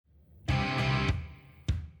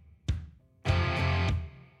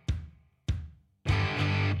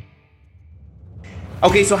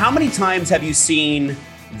Okay, so how many times have you seen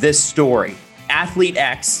this story? Athlete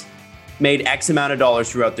X made X amount of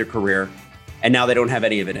dollars throughout their career, and now they don't have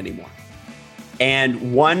any of it anymore.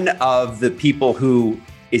 And one of the people who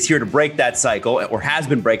is here to break that cycle, or has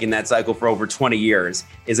been breaking that cycle for over 20 years,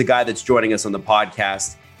 is a guy that's joining us on the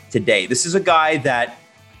podcast today. This is a guy that,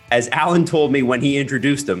 as Alan told me when he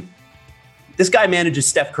introduced him, this guy manages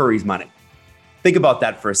Steph Curry's money. Think about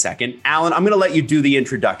that for a second. Alan, I'm going to let you do the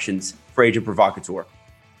introductions for Agent Provocateur.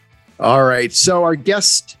 All right. So our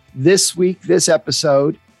guest this week, this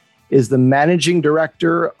episode, is the managing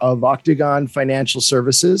director of Octagon Financial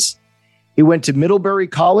Services. He went to Middlebury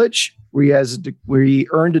College, where he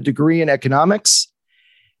earned a degree in economics,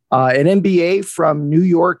 an MBA from New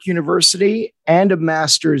York University, and a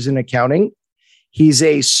master's in accounting. He's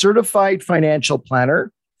a certified financial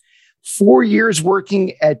planner, 4 years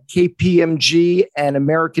working at KPMG and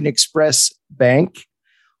American Express Bank,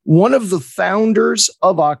 one of the founders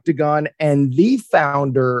of Octagon and the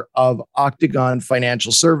founder of Octagon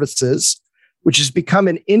Financial Services, which has become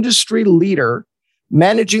an industry leader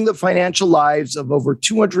managing the financial lives of over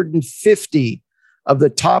 250 of the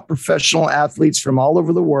top professional athletes from all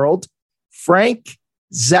over the world. Frank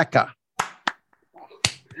Zecca.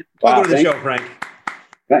 Welcome to the show, Frank.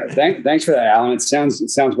 Thanks for that, Alan. It sounds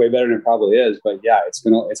way better than it probably is, but yeah, it's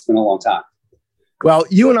been a long time. Well,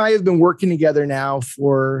 you and I have been working together now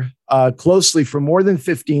for closely for more than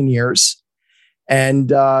 15 years.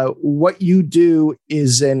 And what you do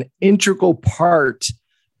is an integral part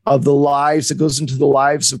of the lives that goes into the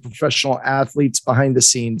lives of professional athletes behind the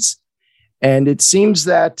scenes. And it seems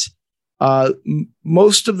that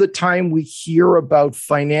most of the time we hear about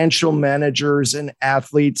financial managers and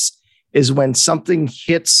athletes is when something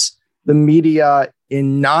hits the media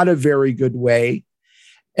in not a very good way.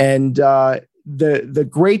 And the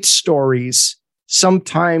great stories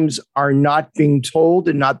sometimes are not being told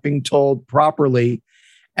and not being told properly.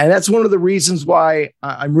 And that's one of the reasons why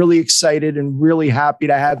I'm really excited and really happy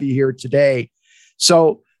to have you here today.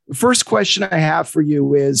 So the first question I have for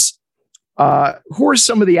you is, who are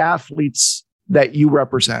some of the athletes that you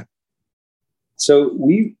represent? So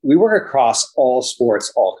we work across all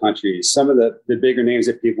sports, all countries. Some of the bigger names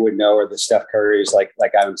that people would know are the Steph Currys, like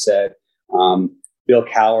Adam said, Bill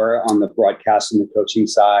Cowher on the broadcast and the coaching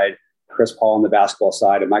side, Chris Paul on the basketball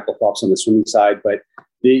side, and Michael Phelps on the swimming side. But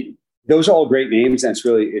those are all great names, and it's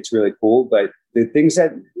really cool. But the things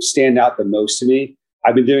that stand out the most to me,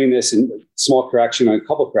 I've been doing this in small correction on a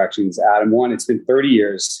couple of corrections, Adam. One, it's been 30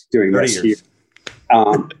 years doing this here.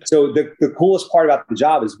 So the coolest part about the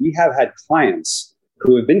job is we have had clients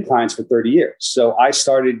who have been clients for 30 years. So I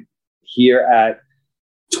started here at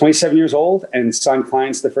 27 years old and signed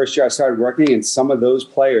clients the first year I started working. And some of those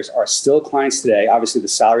players are still clients today. Obviously, the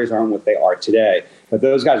salaries aren't what they are today, but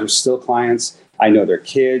those guys are still clients. I know their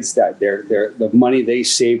kids, that the money they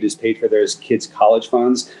saved is paid for their kids' college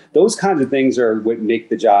funds. Those kinds of things are what make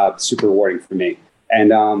the job super rewarding for me.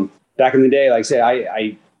 And back in the day, like I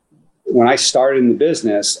say, when I started in the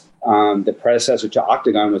business, the predecessor to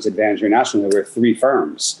Octagon was Advantage International. There were three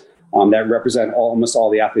firms that represent almost all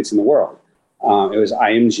the athletes in the world. It was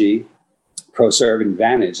IMG, ProServe, and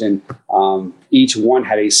Advantage, and each one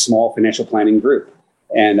had a small financial planning group.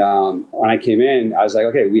 And when I came in, I was like,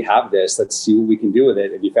 okay, we have this. Let's see what we can do with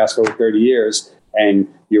it. If you fast forward 30 years and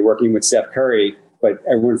you're working with Steph Curry, but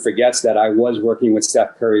everyone forgets that I was working with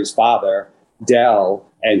Steph Curry's father, Dell,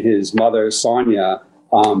 and his mother, Sonia,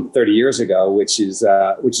 30 years ago, which is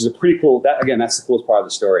a pretty cool. That's the coolest part of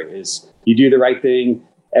the story is you do the right thing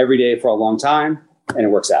every day for a long time, and it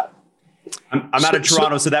works out. I'm out of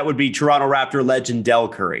Toronto, so that would be Toronto Raptor legend Dell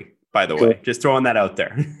Curry, by the way. Just throwing that out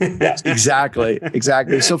there. Yes, exactly.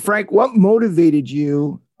 So, Frank, what motivated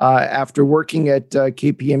you after working at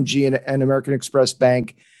KPMG and American Express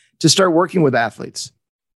Bank to start working with athletes?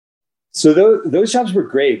 So those jobs were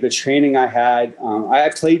great. The training I had,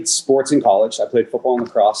 I played sports in college. I played football and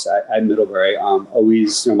lacrosse at Middlebury.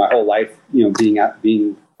 Always, my whole life, being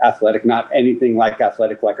athletic, not anything like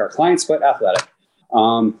athletic like our clients, but athletic.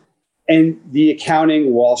 And the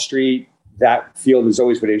accounting, Wall Street, that field is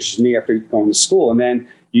always what interested me after going to school. And then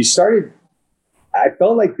I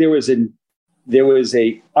felt like there was a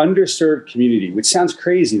underserved community, which sounds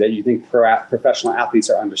crazy that you think professional athletes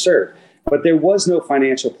are underserved. But there was no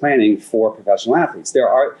financial planning for professional athletes.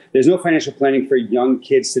 There's no financial planning for young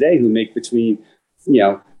kids today who make between,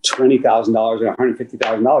 $20,000 and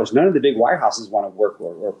 $150,000. None of the big wirehouses want to work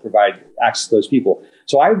or provide access to those people.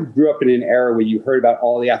 So I grew up in an era where you heard about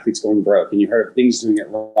all the athletes going broke and you heard of things doing it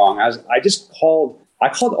wrong. I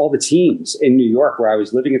called all the teams in New York where I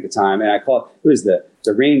was living at the time, and it was the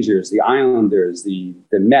the Rangers, the Islanders, the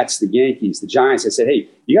Mets, the Yankees, the Giants. I said, hey,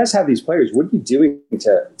 you guys have these players. What are you doing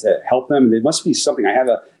to help them? There must be something. I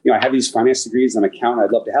have these finance degrees. I'm an accountant.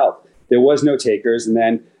 I'd love to help. There was no takers. And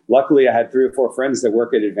then luckily I had 3 or 4 friends that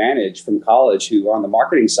work at Advantage from college who are on the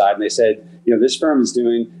marketing side. And they said, this firm is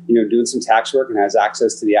doing some tax work and has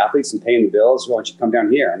access to the athletes and paying the bills. Why don't you come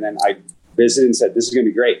down here? And then I visited and said, this is going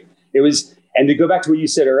to be great. And to go back to what you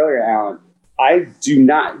said earlier, Alan, I do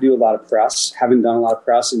not do a lot of press, haven't done a lot of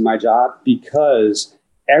press in my job because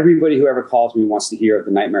everybody who ever calls me wants to hear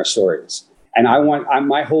the nightmare stories. And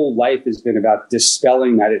my whole life has been about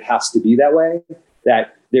dispelling that it has to be that way,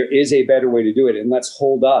 that there is a better way to do it. And let's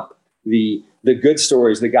hold up the good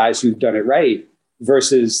stories, the guys who've done it right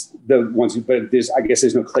versus the ones who, but I guess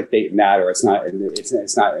there's no clickbait in that, or it's not in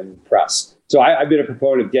the press. So I've been a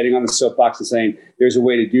proponent of getting on the soapbox and saying, there's a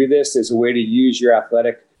way to do this. There's a way to use your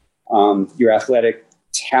athletic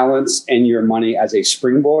talents and your money as a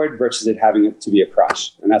springboard versus it having it to be a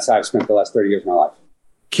crush. And that's how I've spent the last 30 years of my life.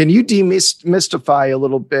 Can you demystify a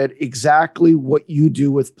little bit exactly what you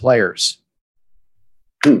do with players?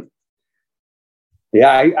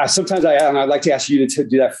 Yeah, I'd like to ask you to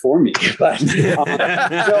do that for me. But so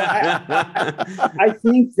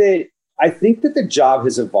I think that the job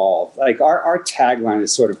has evolved. Like our tagline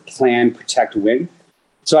is sort of plan, protect, win.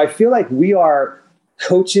 So I feel like we are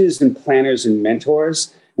coaches and planners and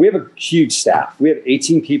mentors. We have a huge staff. We have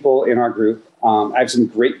 18 people in our group. I have some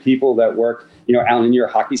great people that work, Alan, in your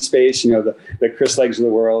hockey space, the Chris Leggs of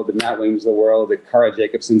the world, the Matt Williams of the world, the Cara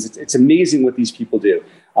Jacobsons. It's amazing what these people do.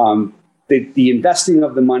 The investing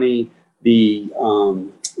of the money, the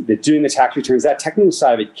doing the tax returns, that technical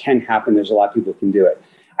side of it can happen. There's a lot of people who can do it.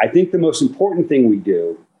 I think the most important thing we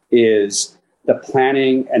do is the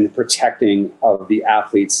planning and the protecting of the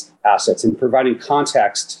athletes' assets and providing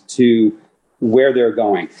context to where they're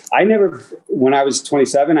going. When I was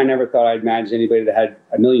 27, I never thought I'd manage anybody that had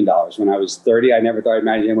 $1 million. When I was 30, I never thought I'd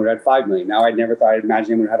manage anyone who had 5 million. Now I never thought I'd manage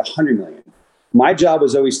anyone who had 100 million. My job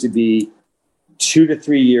was always to be 2 to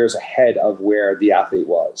 3 years ahead of where the athlete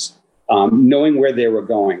was, knowing where they were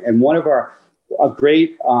going. And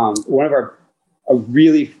a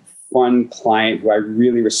really fun client who I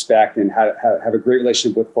really respect and have a great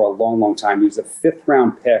relationship with for a long, long time. He was a 5th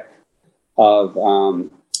round pick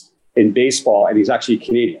in baseball, and he's actually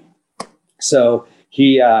Canadian. So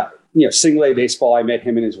he, single A baseball, I met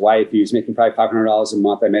him and his wife. He was making probably $500 a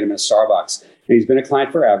month. I met him at Starbucks. And he's been a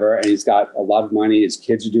client forever, and he's got a lot of money. His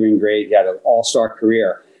kids are doing great. He had an all-star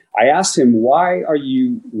career. I asked him, why are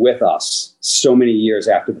you with us so many years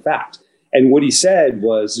after the fact? And what he said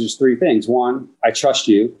was, there's 3 things. 1, I trust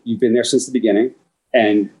you. You've been there since the beginning.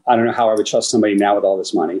 And I don't know how I would trust somebody now with all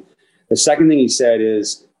this money. The second thing he said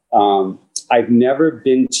is, I've never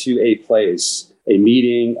been to a place, a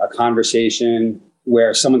meeting, a conversation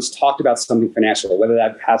where someone's talked about something financial, whether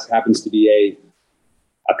that happens to be a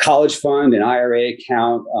college fund, an IRA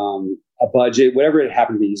account, a budget, whatever it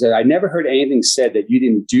happened to be. He said, I never heard anything said that you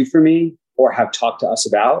didn't do for me or have talked to us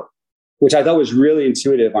about, which I thought was really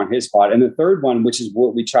intuitive on his part. And the third one, which is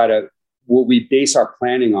what we base our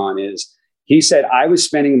planning on, is he said, I was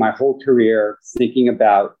spending my whole career thinking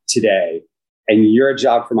about today, and your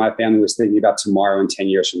job for my family was thinking about tomorrow and 10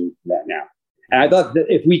 years from that now. And I thought that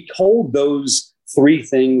if we hold those 3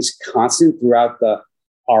 things constant throughout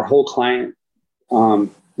our whole client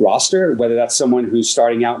roster, whether that's someone who's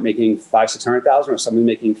starting out making $500,000-$600,000 or someone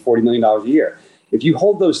making $40 million a year, if you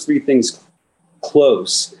hold those 3 things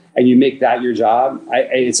close and you make that your job,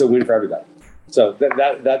 it's a win for everybody. So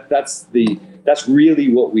that's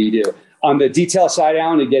really what we do. On the detail side,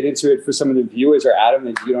 Alan, to get into it for some of the viewers or Adam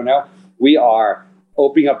that you don't know, we are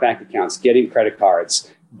opening up bank accounts, getting credit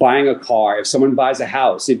cards, buying a car. If someone buys a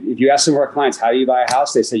house, if you ask some of our clients, how do you buy a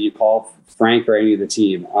house? They say you call Frank or any of the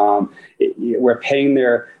team. We're paying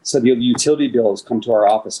the utility bills come to our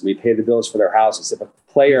office and we pay the bills for their houses. If a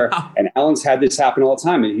player, and Alan's had this happen all the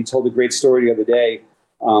time, and he told a great story the other day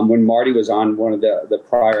when Marty was on one of the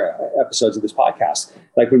prior episodes of this podcast.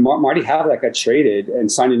 Like when Marty Havlik got traded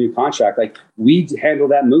and signed a new contract, like we handle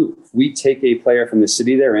that move. We take a player from the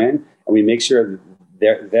city they're in and we make sure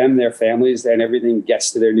their families, and everything gets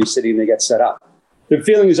to their new city and they get set up. The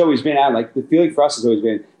feeling has always been, the feeling for us has always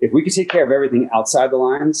been, if we could take care of everything outside the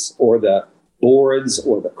lines or the boards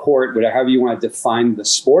or the court, whatever you want to define the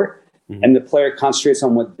sport, and the player concentrates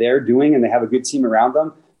on what they're doing and they have a good team around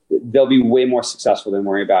them, they'll be way more successful than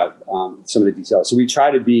worrying about some of the details. So we try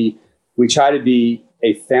to be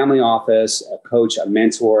a family office, a coach, a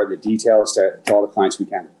mentor, the details to all the clients we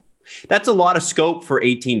can. That's a lot of scope for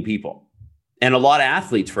 18 people. And a lot of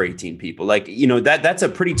athletes for 18 people. Like, that's a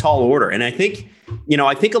pretty tall order. And I think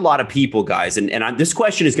I think a lot of people, guys, this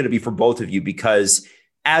question is going to be for both of you, because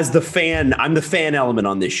as the fan, I'm the fan element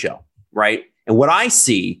on this show, right? And what I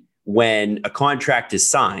see when a contract is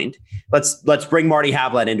signed, let's bring Marty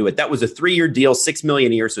Havlat into it. That was a 3-year deal, $6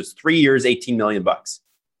 million a year. So it's 3 years, $18 million.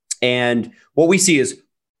 And what we see is,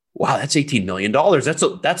 wow, that's $18 million.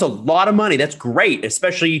 That's a lot of money. That's great,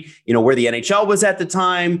 especially, where the NHL was at the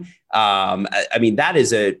time.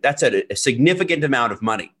 That's a significant amount of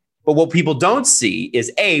money. But what people don't see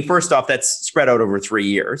is, first off, that's spread out over 3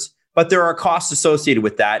 years, but there are costs associated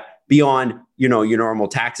with that beyond, your normal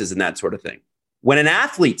taxes and that sort of thing. When an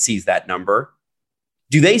athlete sees that number,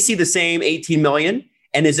 do they see the same 18 million?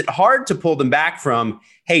 And is it hard to pull them back from,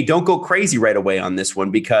 hey, don't go crazy right away on this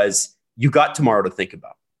one because you got tomorrow to think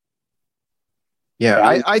about?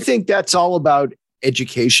 Yeah, I think that's all about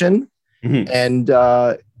education. Mm-hmm. And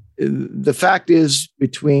the fact is,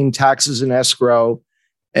 between taxes and escrow,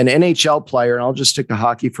 an NHL player, and I'll just stick to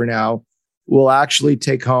hockey for now, will actually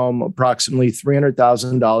take home approximately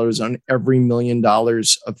 $300,000 on every $1 million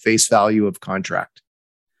of face value of contract.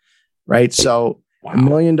 Right. So wow. $1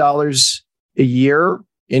 million a year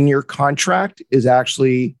in your contract is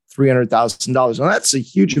actually $300,000. Now that's a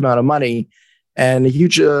huge amount of money, and a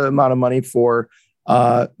huge amount of money for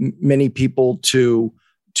many people to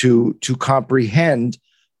comprehend.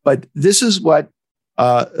 But this is what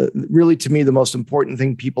really, to me, the most important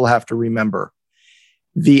thing people have to remember.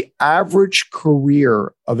 The average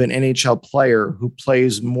career of an NHL player who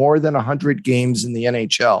plays more than 100 games in the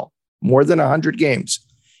NHL, more than 100 games,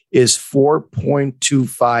 is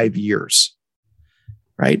 4.25 years,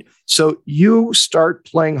 right? So you start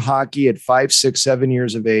playing hockey at 5, 6, 7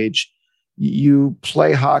 years of age. You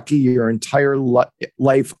play hockey your entire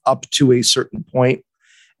life up to a certain point.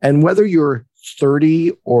 And whether you're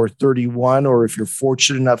 30 or 31, or if you're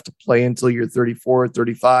fortunate enough to play until you're 34 or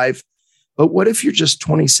 35, but what if you're just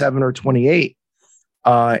 27 or 28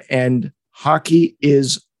 and hockey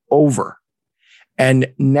is over?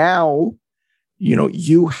 And now,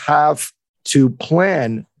 you have to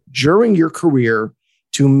plan during your career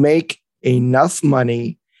to make enough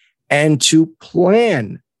money and to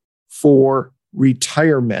plan for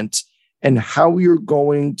retirement and how you're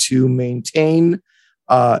going to maintain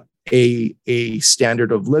a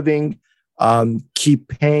standard of living, keep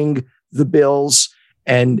paying the bills,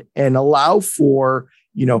 and allow for,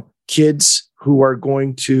 kids who are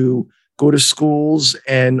going to go to schools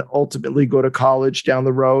and ultimately go to college down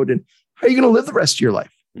the road. And how are you going to live the rest of your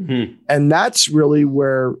life? Mm-hmm. And that's really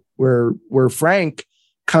where Frank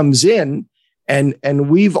comes in. And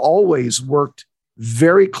we've always worked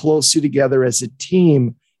very closely together as a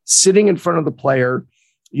team, sitting in front of the player.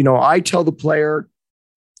 I tell the player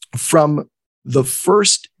from the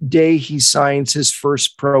first day he signs his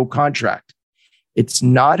first pro contract, it's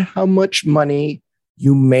not how much money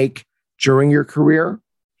you make during your career.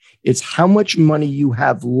 It's how much money you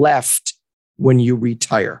have left when you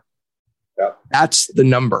retire. Yep. That's the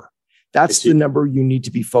number. That's the number you need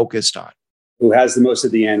to be focused on. Who has the most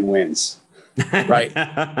at the end wins. Right.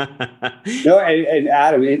 No, and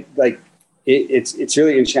Adam, it's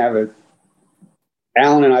really interesting.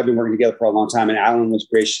 Alan and I have been working together for a long time, and Alan was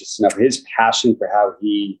gracious enough. His passion for how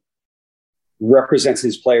he represents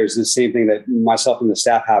his players is the same thing that myself and the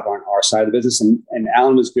staff have on our side of the business. And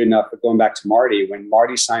Alan was good enough, but going back to Marty, when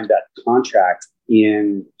Marty signed that contract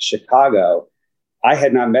in Chicago, I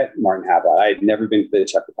had not met Martin Havlat. I had never been to the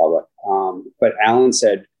Czech Republic. But Alan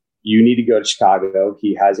said, you need to go to Chicago.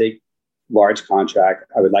 He has a large contract.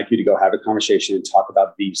 I would like you to go have a conversation and talk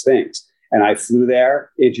about these things. And I flew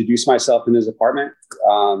there, introduced myself in his apartment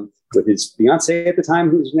with his fiance at the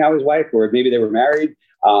time, who's now his wife, or maybe they were married.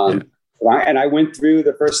 And I went through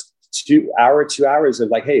the first 2 hours of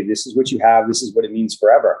like, hey, this is what you have. This is what it means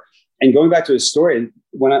forever. And going back to his story,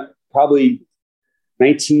 when I probably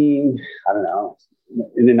in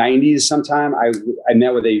the 90s sometime, I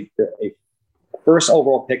met with a first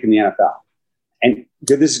overall pick in the NFL. And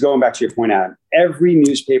this is going back to your point, Adam. Every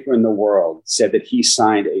newspaper in the world said that he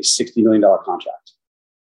signed a $60 million contract,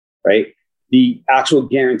 right? The actual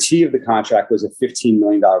guarantee of the contract was a $15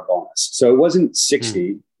 million bonus. So it wasn't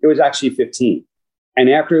 60, it was actually 15. And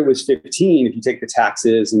after it was 15, if you take the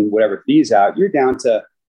taxes and whatever fees out, you're down to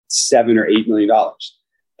 $7 or $8 million.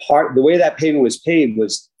 The way that payment was paid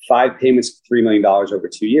was 5 payments of $3 million over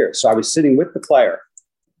 2 years. So I was sitting with the player,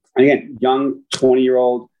 again, young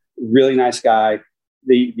 20-year-old, really nice guy.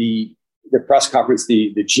 The press conference,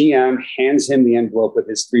 the GM hands him the envelope with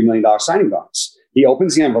his $3 million signing bonus. He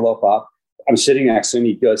opens the envelope up. I'm sitting next to him.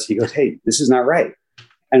 He goes, hey, this is not right.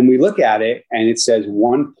 And we look at it and it says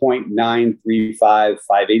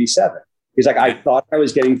 1.935587. He's like, I thought I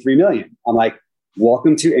was getting $3 million. I'm like,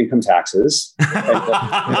 welcome to income taxes.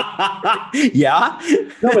 Yeah.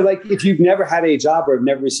 No, but like if you've never had a job or have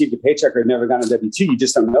never received a paycheck or never gotten a W-2, you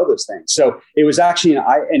just don't know those things. So it was actually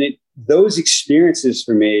those experiences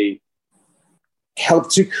for me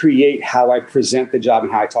helped to create how I present the job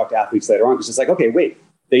and how I talk to athletes later on. Because it's like, okay, wait,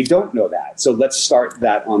 they don't know that. So let's start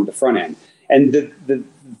that on the front end. And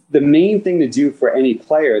the main thing to do for any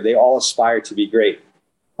player, they all aspire to be great.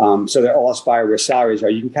 So they all aspire where salaries are.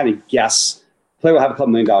 You can kind of guess. Player will have a couple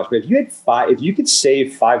 $1 million, but if you could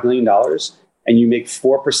save $5 million and you make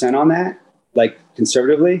 4% on that, like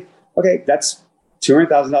conservatively, okay, that's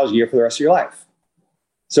 $200,000 a year for the rest of your life.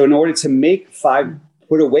 So in order to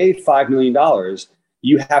put away $5 million,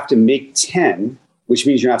 you have to make 10, which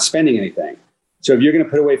means you're not spending anything. So if you're going to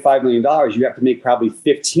put away $5 million, you have to make probably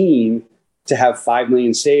 15 to have 5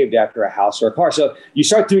 million saved after a house or a car. So you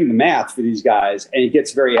start doing the math for these guys, and it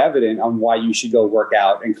gets very evident on why you should go work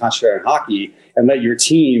out and concentrate on hockey and let your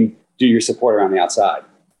team do your support around the outside.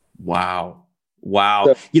 Wow.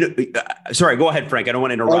 So, sorry, go ahead, Frank. I don't want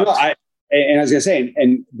to interrupt. I was going to say,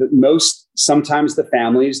 sometimes the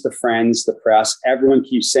families, the friends, the press, everyone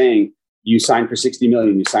keeps saying, you signed for 60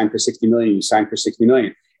 million, you signed for 60 million, you signed for 60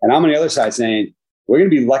 million. And I'm on the other side saying, we're going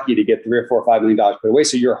to be lucky to get $3 or $4 or $5 million put away.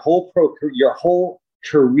 So your whole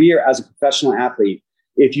career as a professional athlete,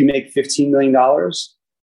 if you make $15 million,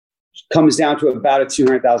 comes down to about a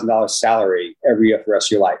 $200,000 salary every year for the rest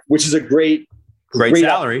of your life, which is a great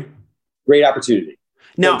salary, great opportunity.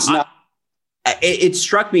 Now, it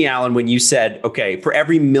struck me, Alan, when you said, okay, for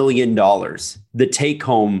every $1 million, the take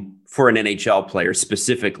home for an NHL player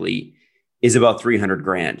specifically is about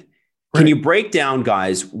 $300,000. Can you break down,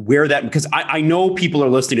 guys, where that, because I know people are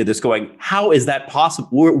listening to this going, how is that possible?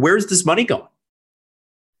 Where's this money going?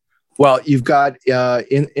 Well, you've got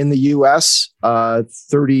in the US,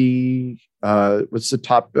 30, what's the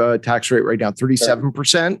top tax rate right now?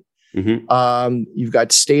 37%. Mm-hmm. You've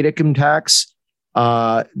got state income tax.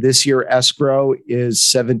 This year, escrow is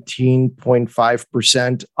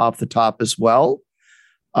 17.5% off the top as well.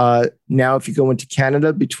 Now, if you go into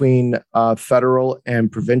Canada, between federal and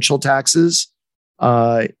provincial taxes,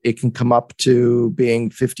 it can come up to being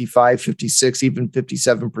 55, 56, even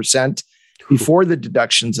 57% before the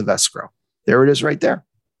deductions of escrow. There it is right there.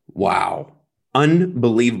 Wow.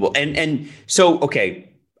 Unbelievable. And so, okay,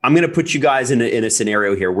 I'm going to put you guys in a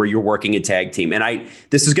scenario here where you're working a tag team. And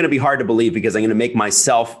this is going to be hard to believe because I'm going to make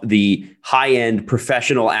myself the high-end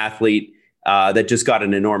professional athlete that just got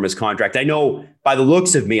an enormous contract. I know by the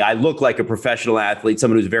looks of me, I look like a professional athlete,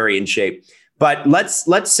 someone who's very in shape. But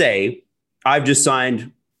let's say I've just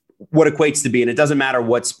signed what equates to be, and it doesn't matter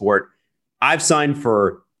what sport, I've signed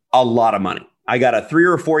for a lot of money. I got a 3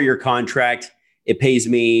 or 4 year contract. It pays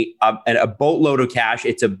me a boatload of cash.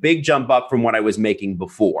 It's a big jump up from what I was making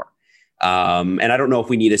before. And I don't know if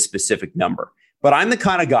we need a specific number, but I'm the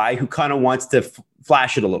kind of guy who kind of wants to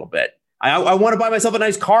flash it a little bit. I want to buy myself a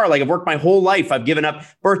nice car. Like I've worked my whole life. I've given up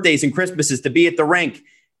birthdays and Christmases to be at the rink.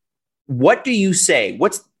 What do you say?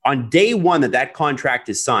 What's on day one that contract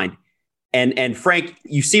is signed? And Frank,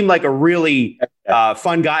 you seem like a really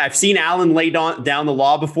fun guy. I've seen Alan lay down the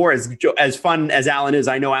law before. As fun as Alan is,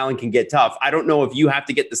 I know Alan can get tough. I don't know if you have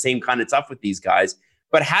to get the same kind of tough with these guys.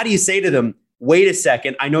 But how do you say to them, wait a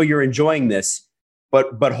second, I know you're enjoying this,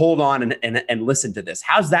 but hold on and listen to this.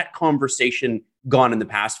 How's that conversation gone in the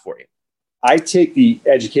past for you? I take the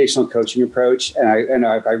educational coaching approach, and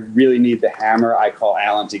if I really need the hammer, I call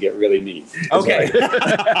Alan to get really mean. Okay.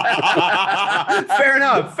 Fair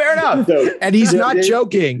enough. So, and he's not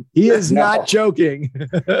joking. He is not joking.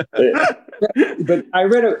 But I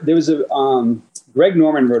read Greg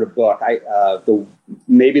Norman wrote a book,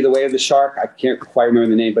 maybe The Way of the Shark. I can't quite remember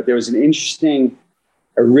the name, but there was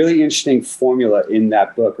a really interesting formula in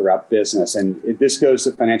that book about business. And this goes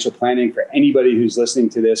to financial planning for anybody who's listening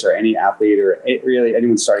to this, or any athlete, or really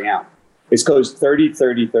anyone starting out. It goes 30,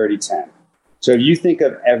 30, 30, 10. So if you think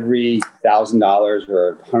of every $1,000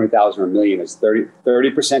 or $100,000 or $1 million as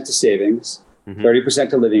 30% to savings, 30%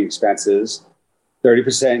 to living expenses,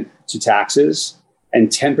 30% to taxes, and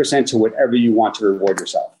 10% to whatever you want to reward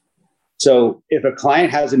yourself. So if a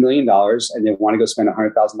client has $1 million and they want to go spend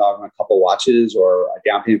 $100,000 on a couple of watches or a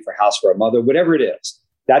down payment for a house for a mother, whatever it is,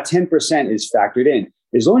 that 10% is factored in.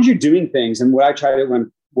 As long as you're doing things, and what I try to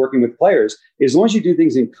when working with players, as long as you do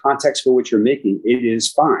things in context for what you're making, it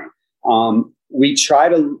is fine. We try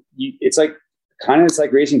to, it's like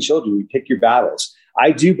raising children. You pick your battles.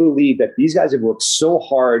 I do believe that these guys have worked so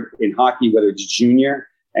hard in hockey, whether it's junior,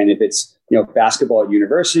 and if it's basketball at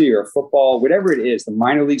university or football, whatever it is, the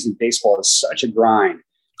minor leagues in baseball is such a grind.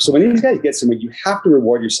 So when these guys get somewhere, you have to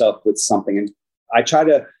reward yourself with something. And I try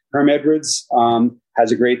to Herm Edwards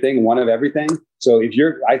has a great thing, one of everything. So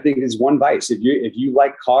I think it's one vice. If you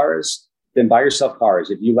like cars, then buy yourself cars.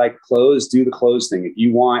 If you like clothes, do the clothes thing. If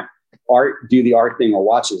you want art, do the art thing or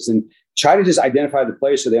watches. And try to just identify the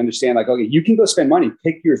players so they understand, like, okay, you can go spend money,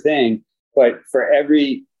 pick your thing, but for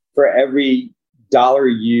every dollar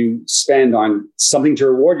you spend on something to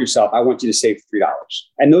reward yourself, I want you to save $3.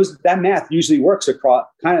 And that math usually works across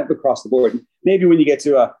the board. Maybe when you get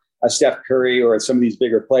to a Steph Curry or some of these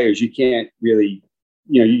bigger players, you can't really,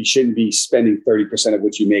 you shouldn't be spending 30% of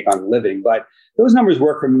what you make on living. But those numbers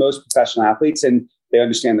work for most professional athletes, and they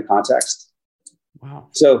understand the context. Wow.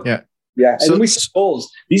 So yeah. And then we set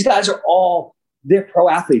goals. These guys they're pro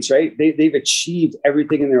athletes, right? They've achieved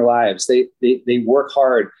everything in their lives. They work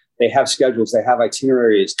hard. They have schedules. They have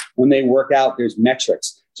itineraries. When they work out, there's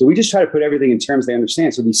metrics. So we just try to put everything in terms they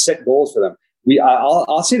understand. So we set goals for them.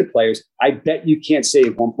 I'll say to players, I bet you can't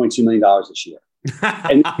save $1.2 million this year.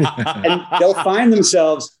 And they'll find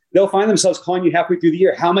themselves calling you halfway through the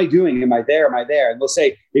year. How am I doing? Am I there? Am I there? And they'll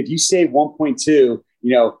say, if you save 1.2,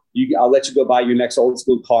 I'll let you go buy your next old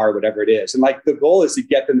school car, whatever it is. And like the goal is to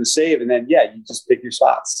get them to save. And then, you just pick your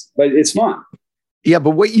spots, but it's fun. Yeah.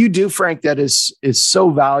 But what you do, Frank, that is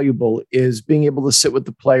so valuable is being able to sit with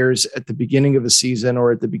the players at the beginning of a season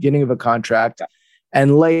or at the beginning of a contract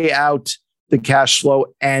and lay out the cash flow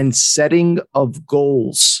and setting of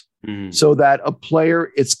goals so that a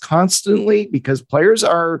player, it's constantly, because players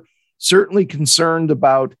are certainly concerned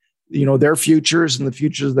about, their futures and the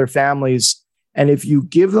futures of their families. And if you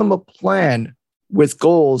give them a plan with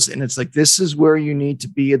goals and it's like, this is where you need to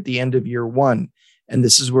be at the end of year 1. And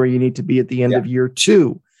this is where you need to be at the end of year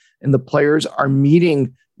 2. And the players are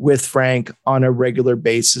meeting with Frank on a regular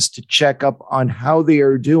basis to check up on how they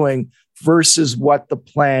are doing versus what the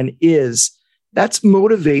plan is. That's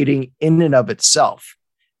motivating in and of itself.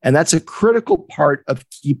 And that's a critical part of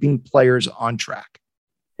keeping players on track.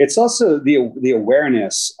 It's also the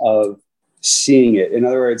awareness of seeing it. In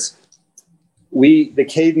other words, the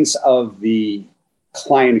cadence of the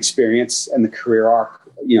client experience and the career arc,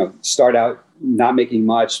 start out not making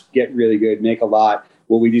much, get really good, make a lot.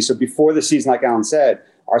 What we do. So before the season, like Alan said,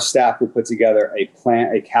 our staff will put together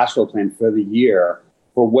a cash flow plan for the year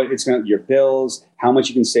for what it's going to, your bills, how much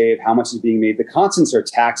you can save, how much is being made. The constants are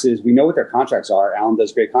taxes. We know what their contracts are. Alan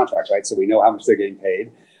does great contracts, right? So we know how much they're getting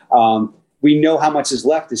paid. We know how much is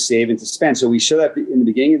left to save and to spend. So we show that in the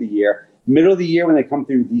beginning of the year. Middle of the year, when they come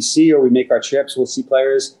through DC or we make our trips, we'll see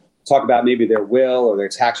players talk about maybe their will or their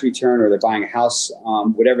tax return or they're buying a house,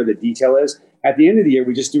 whatever the detail is. At the end of the year,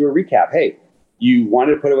 we just do a recap. Hey, you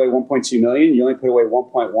wanted to put away 1.2 million. You only put away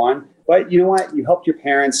 1.1. But you know what? You helped your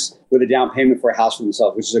parents with a down payment for a house for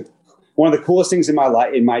themselves, which is one of the coolest things in my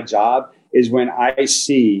life, in my job, is when I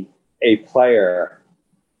see a player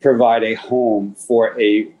provide a home for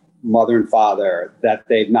a mother and father that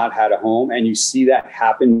they've not had a home, and you see that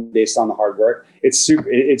happen based on the hard work. It's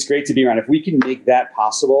great to be around. If we can make that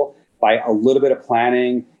possible by a little bit of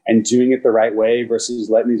planning and doing it the right way versus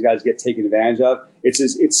letting these guys get taken advantage of,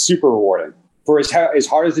 it's super rewarding. For as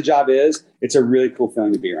hard as the job is, it's a really cool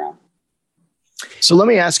feeling to be around. So let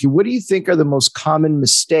me ask you, what do you think are the most common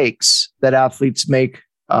mistakes that athletes make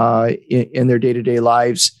in their day-to-day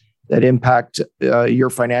lives that impact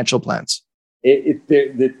your financial plans?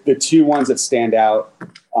 The two ones that stand out,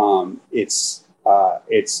 it's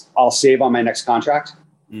I'll save on my next contract,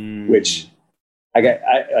 which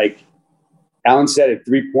like Alan said, at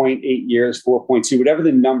 3.8 years, 4.2, whatever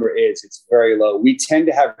the number is, it's very low. We tend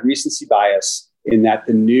to have recency bias in that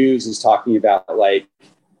the news is talking about like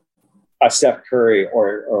a Steph Curry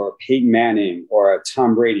or Peyton Manning or a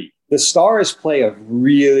Tom Brady. The stars play a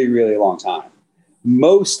really, really long time.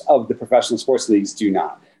 Most of the professional sports leagues do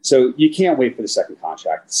not. So you can't wait for the second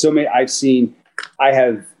contract. I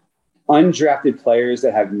have undrafted players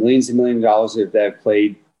that have millions and millions of dollars that have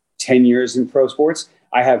played 10 years in pro sports.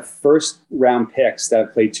 I have first round picks that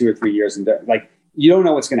have played 2 or 3 years. And you don't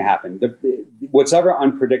know what's going to happen. What's ever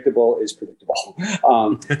unpredictable is predictable.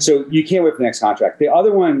 So you can't wait for the next contract. The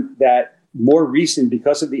other one that more recent,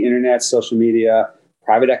 because of the internet, social media,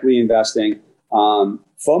 private equity investing,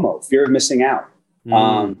 FOMO, fear of missing out.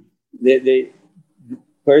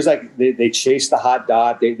 Players they chase the hot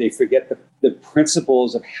dot. They forget the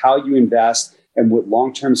principles of how you invest and what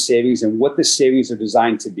long-term savings and what the savings are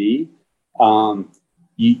designed to be.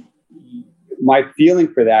 My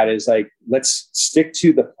feeling for that is let's stick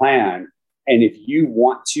to the plan. And if you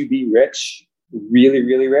want to be rich, really,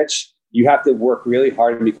 really rich, you have to work really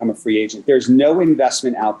hard and become a free agent. There's no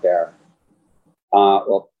investment out there.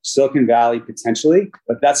 Silicon Valley potentially,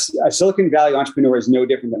 but a Silicon Valley entrepreneur is no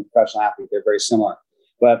different than a professional athlete. They're very similar,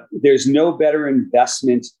 but there's no better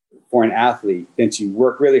investment for an athlete than to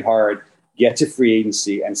work really hard, get to free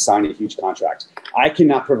agency, and sign a huge contract. I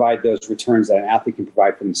cannot provide those returns that an athlete can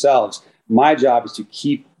provide for themselves. My job is to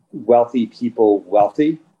keep wealthy people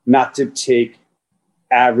wealthy, not to take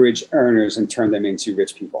average earners and turn them into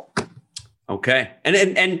rich people. Okay.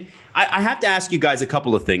 And I have to ask you guys a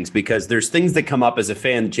couple of things, because there's things that come up as a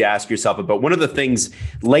fan that you ask yourself about. One of the things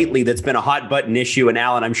lately that's been a hot button issue, and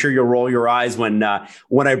Alan, I'm sure you'll roll your eyes when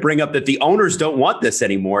I bring up that the owners don't want this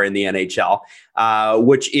anymore in the NHL,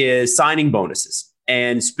 which is signing bonuses.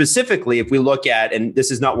 And specifically, if we look at, and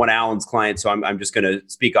this is not one Alan's client, so I'm just going to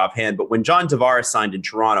speak offhand, but when John Tavares signed in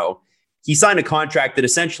Toronto, he signed a contract that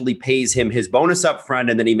essentially pays him his bonus up front,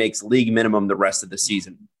 and then he makes league minimum the rest of the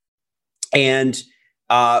season. And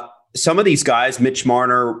some of these guys, Mitch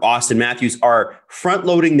Marner, Austin Matthews, are front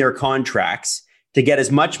loading their contracts to get as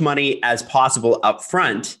much money as possible up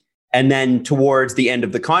front. And then towards the end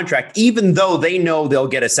of the contract, even though they know they'll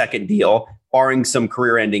get a second deal, barring some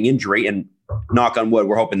career ending injury, and knock on wood,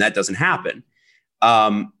 we're hoping that doesn't happen.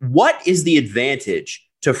 What is the advantage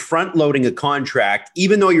to front loading a contract,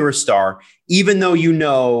 even though you're a star, even though you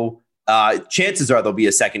know chances are there'll be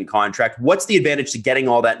a second contract? What's the advantage to getting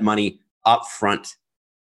all that money up front?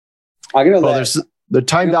 There's the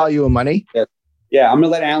time value of money. Yeah, I'm going to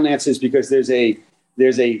let Alan answer this, because there's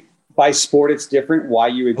a by sport it's different why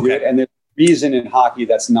you would do it, and there's a reason in hockey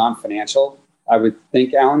that's non-financial. I would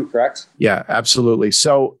think, Alan, correct? Yeah, absolutely.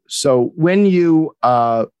 So when you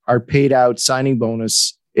are paid out signing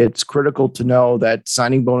bonus, it's critical to know that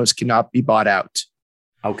signing bonus cannot be bought out.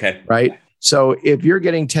 Okay. Right. So if you're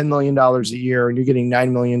getting $10 million a year and you're getting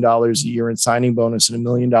 $9 million a year in signing bonus and $1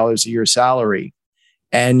 million a year salary,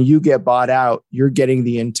 and you get bought out, you're getting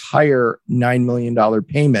the entire $9 million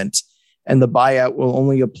payment, and the buyout will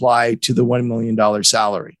only apply to the $1 million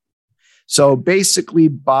salary. So basically,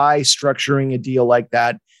 by structuring a deal like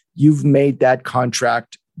that, you've made that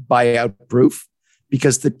contract buyout proof,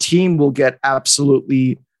 because the team will get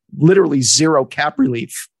absolutely, literally zero cap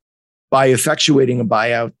relief by effectuating a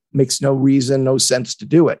buyout. Makes no sense to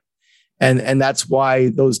do it. And that's why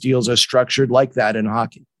those deals are structured like that in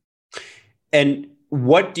hockey. And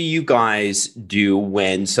what do you guys do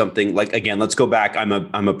when something like, again, let's go back. I'm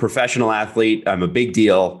a professional athlete. I'm a big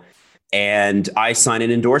deal. And I sign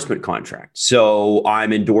an endorsement contract. So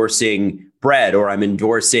I'm endorsing bread, or I'm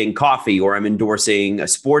endorsing coffee, or I'm endorsing a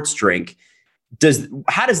sports drink.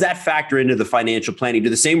 How does that factor into the financial planning? Do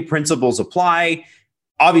the same principles apply?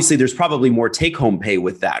 Obviously, there's probably more take-home pay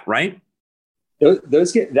with that, right?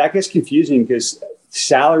 That gets confusing, because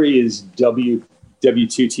salary is W-2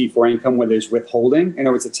 T4 income where there's withholding. In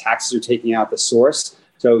other words, the taxes are taking out the source.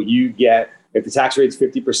 So you get, if the tax rate's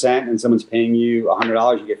 50% and someone's paying you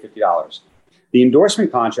 $100, you get $50. The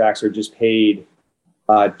endorsement contracts are just paid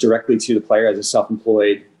directly to the player as a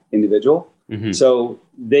self-employed individual. Mm-hmm. So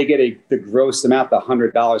they get the gross amount. The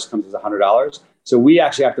 $100 comes as $100. So we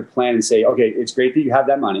actually have to plan and say, okay, it's great that you have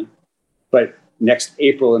that money, but next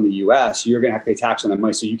April in the US, you're going to have to pay tax on that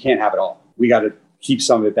money. So you can't have it all. We got to keep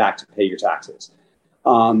some of it back to pay your taxes.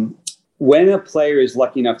 When a player is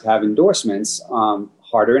lucky enough to have endorsements,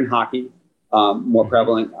 harder in hockey, more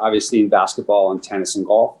prevalent, obviously, in basketball and tennis and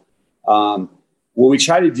golf. What we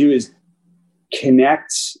try to do is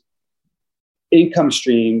connect income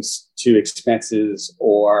streams to expenses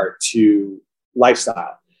or to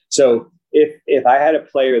lifestyle. So if I had a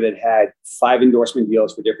player that had 5 endorsement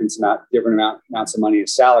deals for different amounts of money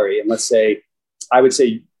as salary, and let's say, I would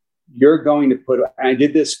say you're going to put, and I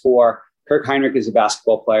did this for Kirk Heinrich, is a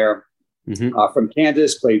basketball player from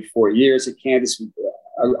Kansas, played 4 years at Kansas,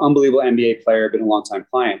 an unbelievable NBA player, been a longtime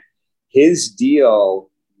client. His deal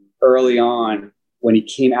early on, when he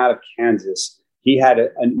came out of Kansas, he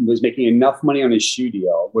was making enough money on his shoe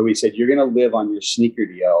deal where we said, you're going to live on your sneaker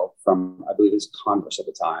deal from, I believe it was Converse at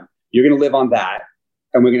the time. You're going to live on that,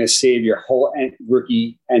 and we're going to save your whole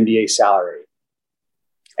rookie NBA salary.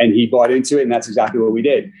 And he bought into it, and that's exactly what we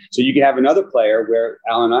did. So you can have another player where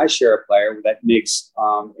Alan and I share a player that makes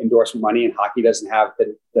endorsement money, and hockey doesn't have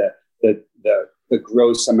the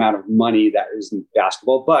gross amount of money that is in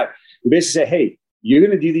basketball. But we basically say, hey, you're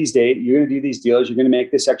going to do these dates, you're going to do these deals, you're going to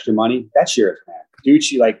make this extra money. That's yours, man. Do what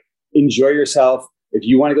you like. Enjoy yourself. If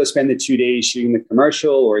you want to go spend the 2 days shooting the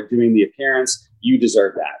commercial or doing the appearance, you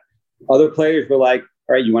deserve that. Other players were like,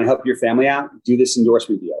 all right, you want to help your family out? Do this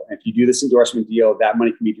endorsement deal. And if you do this endorsement deal, that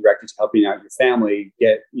money can be directed to helping out your family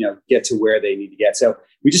get to where they need to get. So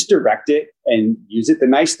we just direct it and use it. The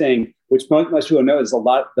nice thing, which most people know, is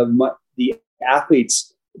the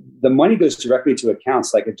athletes, the money goes directly to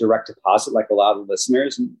accounts, like a direct deposit, like a lot of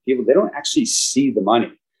listeners and people, they don't actually see the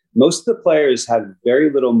money. Most of the players have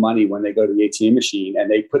very little money when they go to the ATM machine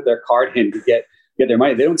and they put their card in to get their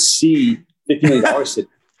money. They don't see $50 million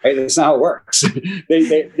sitting, right? That's not how it works.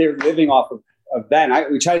 They're living off of that.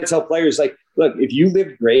 And we try to tell players, like, look, if you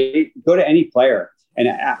live great, go to any player. And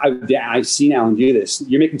I've seen Alan do this.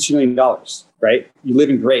 You're making $2 million, right? You're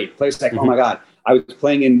living great. Players like, oh my God, I was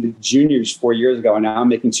playing in the juniors 4 years ago and now I'm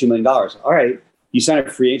making $2 million. All right. You sign a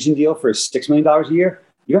free agent deal for $6 million a year.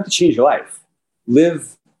 You have to change your life.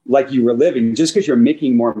 Live like you were living. Just because you're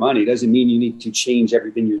making more money doesn't mean you need to change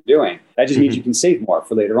everything you're doing. That just means you can save more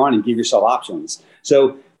for later on and give yourself options.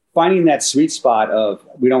 So finding that sweet spot of,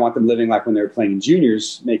 we don't want them living like when they were playing in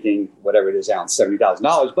juniors, making whatever it is, Alan,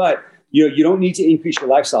 $70,000. But you don't need to increase your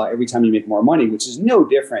lifestyle every time you make more money, which is no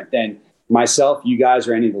different than myself, you guys,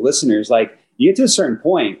 or any of the listeners. Like, you get to a certain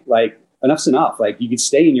point, like, enough's enough. Like, you can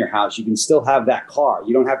stay in your house. You can still have that car.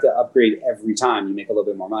 You don't have to upgrade every time you make a little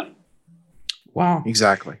bit more money. Wow.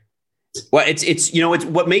 Exactly. Well, it's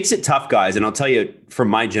what makes it tough, guys. And I'll tell you, from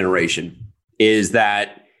my generation, is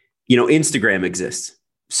that, Instagram exists.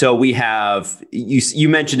 So we have, you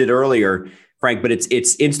mentioned it earlier, Frank, but it's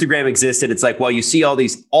Instagram exists. And it's like, well, you see all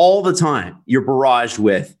these all the time. You're barraged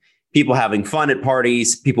with people having fun at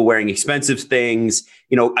parties, people wearing expensive things.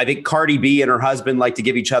 I think Cardi B and her husband like to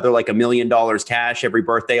give each other like $1 million cash every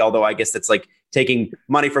birthday. Although I guess that's like taking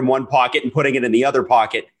money from one pocket and putting it in the other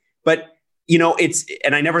pocket. But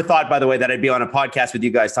and I never thought, by the way, that I'd be on a podcast with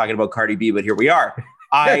you guys talking about Cardi B, but here we are.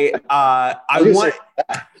 I want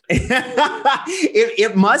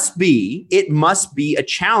it must be a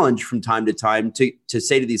challenge from time to time to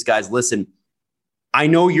say to these guys, listen, I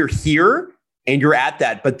know you're here and you're at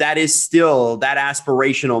that, but that is still that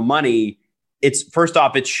aspirational money. It's, first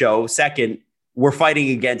off, it's show. Second, we're fighting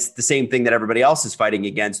against the same thing that everybody else is fighting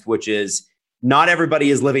against, which is not everybody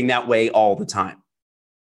is living that way all the time.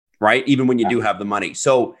 Right? Even when you do have the money.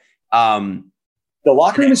 So the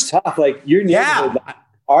locker room is tough. Like, your neighborhood,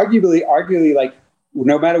 arguably, like,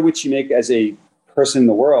 no matter what you make as a person in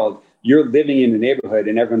the world, you're living in a neighborhood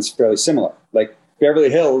and everyone's fairly similar. Like,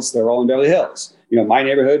 Beverly Hills, they're all in Beverly Hills. My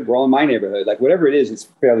neighborhood, we're all in my neighborhood. Like, whatever it is, it's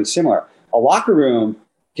fairly similar. A locker room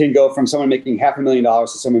can go from someone making $500,000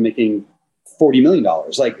 to someone making $40 million,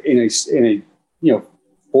 like in a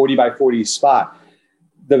 40 by 40 spot.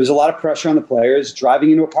 There was a lot of pressure on the players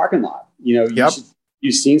driving into a parking lot.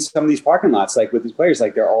 You've seen some of these parking lots, like with these players,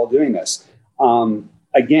 like they're all doing this.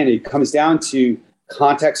 Again, it comes down to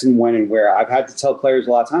context and when and where. I've had to tell players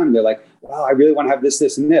a lot of time. They're like, wow, I really want to have this,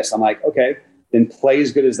 this, and this. I'm like, okay, then play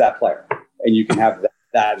as good as that player. And you can have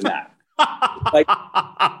that and that. Like,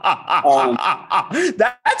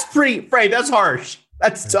 that's pretty, Frank, that's harsh.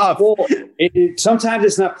 That's tough. Well, sometimes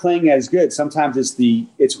it's not playing as good. Sometimes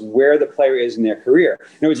it's where the player is in their career.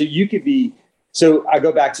 In other words, you could be. So I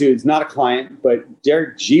go back to, it's not a client, but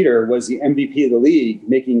Derek Jeter was the MVP of the league,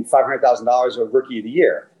 making $500,000 of Rookie of the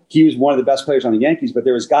Year. He was one of the best players on the Yankees, but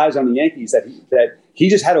there was guys on the Yankees that he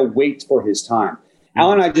just had to wait for his time.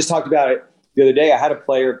 Alan and I just talked about it the other day. I had a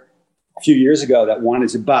player a few years ago that wanted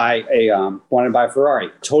to buy a Ferrari.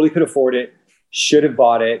 Totally could afford it. Should have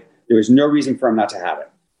bought it. There was no reason for him not to have it.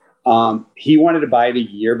 He wanted to buy it a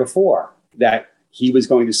year before that he was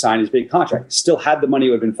going to sign his big contract. Still had the money,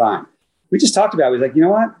 would have been fine. We just talked about it. We was like, you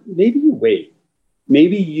know what? Maybe you wait.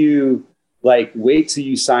 Maybe you wait till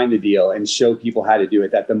you sign the deal and show people how to do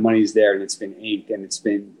it, that the money's there and it's been inked and it's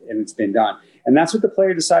been done. And that's what the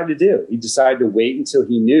player decided to do. He decided to wait until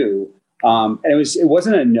he knew. And it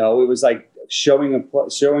wasn't a no. It was like showing a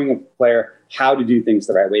player how to do things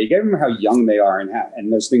the right way. You got to remember how young they are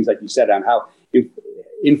and those things, like you said, on how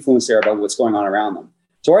influenced they are about what's going on around them.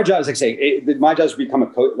 So our job is my job is to become a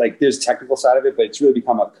coach. Like, there's technical side of it, but it's really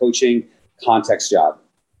become a coaching context job.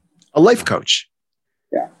 A life coach.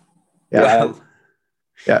 Yeah.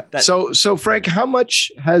 So Frank, how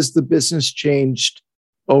much has the business changed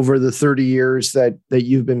over the 30 years that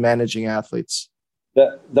you've been managing athletes?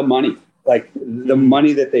 The money, like the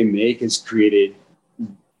money that they make has created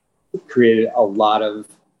a lot of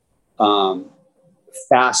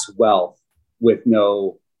fast wealth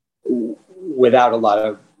without a lot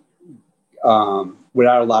of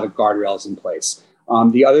guardrails in place.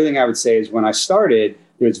 The other thing I would say is, when I started,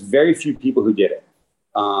 there was very few people who did it.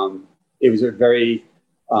 It was a very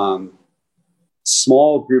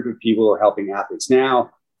small group of people who are helping athletes.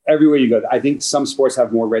 Now, everywhere you go, I think some sports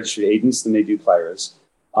have more registered agents than they do players.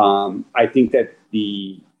 I think that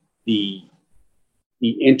the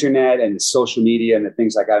internet and the social media and the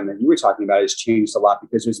things like that, and that you were talking about, has changed a lot,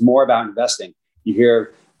 because there's more about investing. You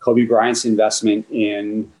hear Kobe Bryant's investment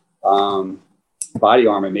in Body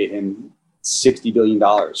Armor made him $60 billion.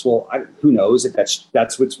 Well, who knows if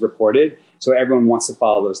that's what's reported. So everyone wants to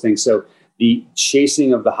follow those things. So the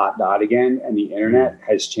chasing of the hot dot again and the internet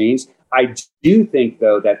has changed. I do think,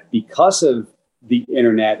 though, that because of the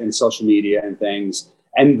internet and social media and things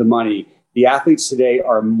and the money, the athletes today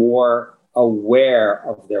are more aware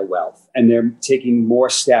of their wealth, and they're taking more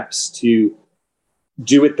steps to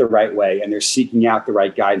do it the right way. And they're seeking out the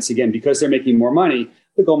right guidance again, because they're making more money.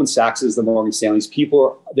 The Goldman Sachs's, the Morgan Stanley's,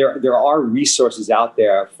 there are resources out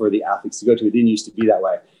there for the athletes to go to. It didn't used to be that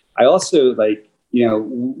way. I also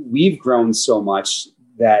we've grown so much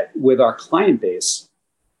that with our client base,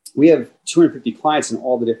 we have 250 clients in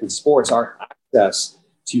all the different sports. Our access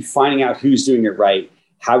to finding out who's doing it right,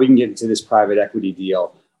 how we can get into this private equity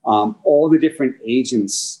deal, all the different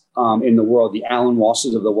agents in the world, the Alan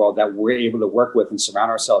Walshes of the world that we're able to work with and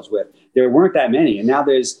surround ourselves with. There weren't that many, and now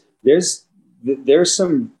there's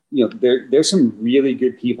some really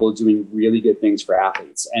good people doing really good things for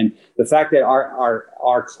athletes. And the fact that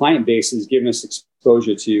our client base has given us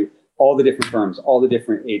exposure to all the different firms, all the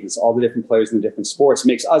different agents, all the different players in the different sports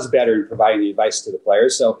makes us better in providing the advice to the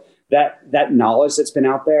players. So that knowledge that's been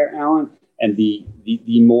out there, Alan, and the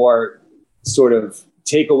more sort of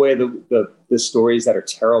take away the stories that are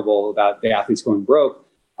terrible about the athletes going broke.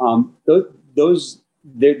 There's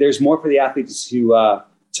more for the athletes to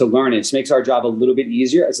learn. It makes our job a little bit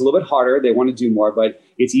easier. It's a little bit harder. They want to do more, but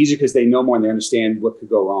it's easier because they know more and they understand what could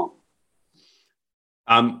go wrong.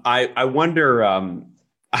 I wonder,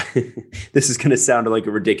 this is going to sound like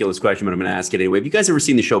a ridiculous question, but I'm going to ask it anyway. Have you guys ever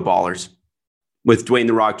seen the show Ballers with Dwayne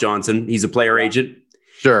 "The Rock" Johnson? He's a player agent.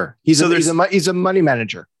 Sure. He's a money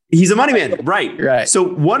manager. He's a money man. Right. Right. So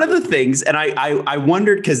one of the things, and I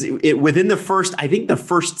wondered, because within the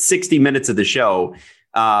first 60 minutes of the show,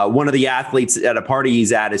 one of the athletes at a party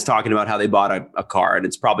he's at is talking about how they bought a car, and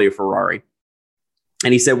it's probably a Ferrari.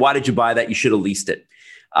 And he said, "Why did you buy that? You should have leased it."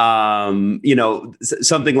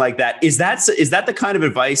 Something like that. Is that the kind of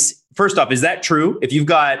advice? First off, is that true? If you've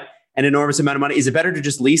got an enormous amount of money, is it better to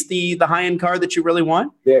just lease the high-end car that you really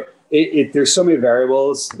want? There's so many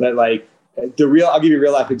variables that, like, I'll give you a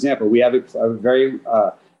real life example. We have a very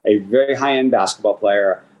high-end basketball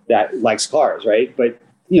player that likes cars, right? But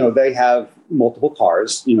they have multiple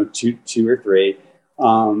cars, two or three.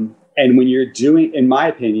 And when you're doing, in my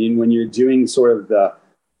opinion, when you're doing sort of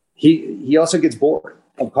he also gets bored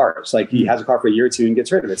of cars. Like, he has a car for a year or two and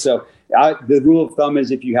gets rid of it. So the rule of thumb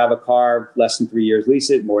is, if you have a car less than 3 years, lease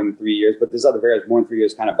it. More than 3 years, but there's other variables, more than 3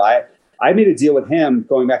 years, kind of buy it. I made a deal with him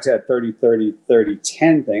going back to that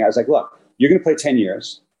 30-30-30-10 thing. I was like, look, you're going to play 10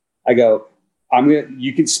 years. I go,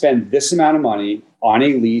 you can spend this amount of money on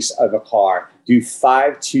a lease of a car, do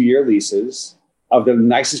 5 2-year leases of the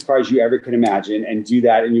nicest cars you ever could imagine, and do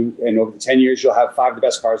that. And over the 10 years, you'll have 5 of the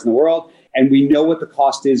best cars in the world. And we know what the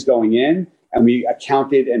cost is going in, and we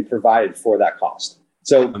accounted and provided for that cost.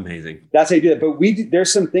 So amazing. That's how you do it. But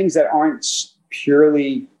there's some things that aren't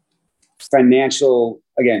purely financial.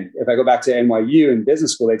 Again, if I go back to NYU and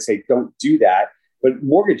business school, they'd say, don't do that. But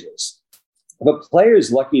mortgages. If a player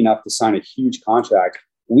is lucky enough to sign a huge contract,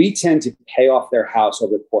 we tend to pay off their house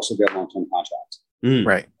over the course of their long-term contract.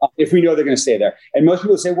 Right. If we know they're going to stay there. And most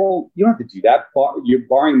people say, well, you don't have to do that. You're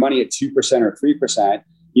borrowing money at 2% or 3%.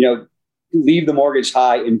 Leave the mortgage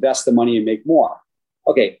high, invest the money, and make more.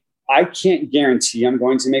 Okay, I can't guarantee I'm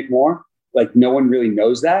going to make more. Like, no one really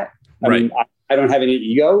knows that. I mean, I don't have any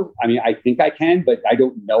ego. I mean, I think I can, but I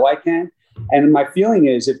don't know I can. And my feeling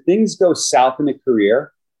is, if things go south in a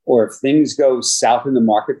career, or if things go south in the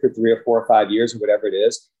market for 3 or 4 or 5 years, or whatever it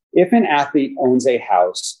is, if an athlete owns a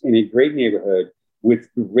house in a great neighborhood with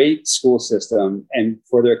great school system and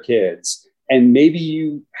for their kids, and maybe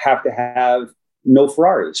you have to have no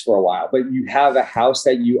Ferraris for a while, but you have a house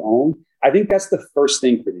that you own, I think that's the first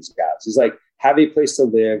thing for these guys, is like, have a place to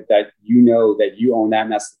live that that you own that,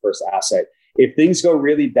 and that's the first asset. If things go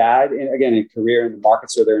really bad, and again, in career, in the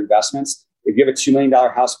markets or their investments, if you have a $2 million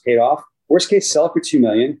house paid off, worst case, sell it for $2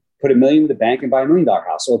 million, put $1 million in the bank and buy $1 million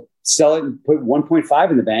house. Or sell it and put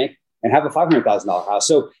 1.5 in the bank and have a $500,000 house.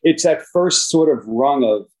 So it's that first sort of rung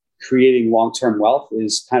of creating long-term wealth,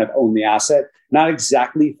 is kind of own the asset. Not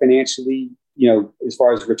exactly financially, as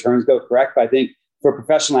far as returns go, correct. But I think for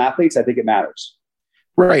professional athletes, I think it matters.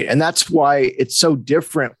 Right. And that's why it's so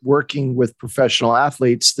different working with professional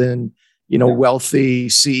athletes than, wealthy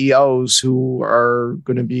CEOs who are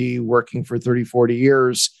going to be working for 30, 40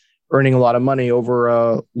 years, earning a lot of money over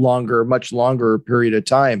a much longer period of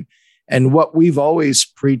time. And what we've always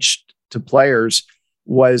preached to players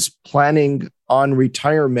was planning on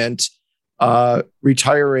retirement,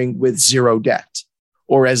 retiring with zero debt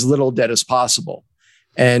or as little debt as possible,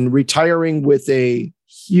 and retiring with a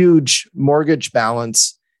huge mortgage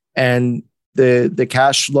balance and the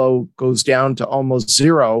cash flow goes down to almost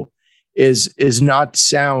zero is not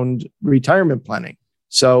sound retirement planning.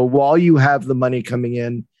 So while you have the money coming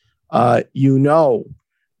in, you know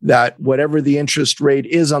that whatever the interest rate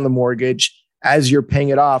is on the mortgage, as you're paying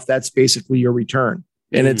it off, that's basically your return.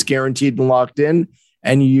 And it's guaranteed and locked in,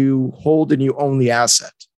 and you hold and you own the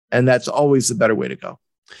asset. And that's always the better way to go.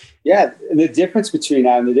 Yeah. And the difference between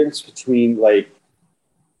that and the difference between like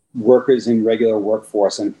workers in regular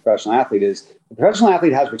workforce and a professional athlete is the professional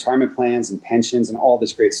athlete has retirement plans and pensions and all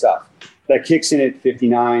this great stuff that kicks in at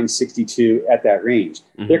 59, 62 at that range.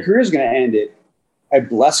 Their career is going to end at a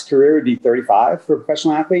blessed career would be 35 for a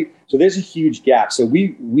professional athlete. So there's a huge gap. So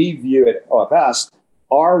we view at OFS,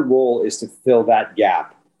 our role is to fill that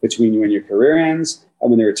gap between when your career ends and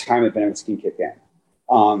when the retirement benefits can kick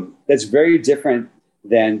in. That's very different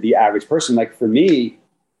than the average person. Like for me,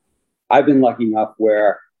 I've been lucky enough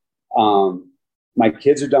where my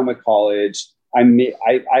kids are done with college.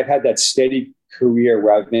 I've had that steady career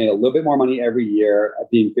where I've made a little bit more money every year at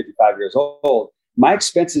being 55 years old. My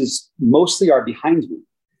expenses mostly are behind me.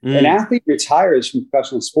 An athlete retires from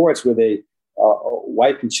professional sports with a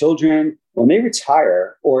wife and children. When they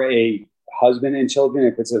retire, or a husband and children,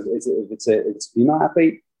 if it's a female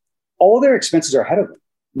athlete, all their expenses are ahead of them.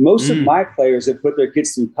 Most of my players have put their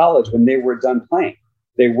kids through college when they were done playing.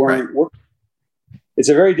 They weren't working. It's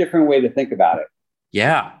a very different way to think about it.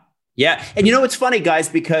 Yeah. Yeah. And you know, it's funny, guys,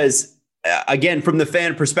 because again, from the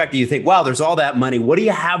fan perspective, you think, wow, there's all that money. What do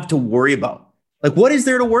you have to worry about? Like, what is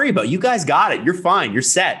there to worry about? You guys got it. You're fine. You're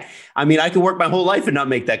set. I mean, I could work my whole life and not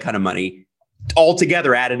make that kind of money all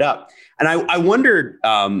together added up. And I wondered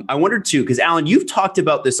too, because Alan, you've talked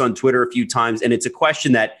about this on Twitter a few times, and it's a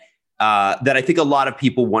question that I think a lot of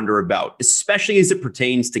people wonder about, especially as it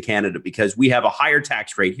pertains to Canada, because we have a higher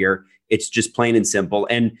tax rate here. It's just plain and simple.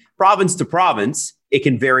 And province to province, it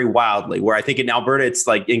can vary wildly, where I think in Alberta, it's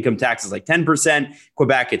like income tax is like 10%.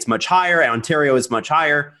 Quebec, it's much higher. Ontario is much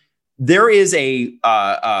higher. There is a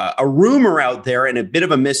rumor out there and a bit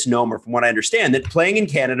of a misnomer, from what I understand, that playing in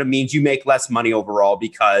Canada means you make less money overall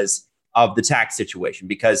because of the tax situation,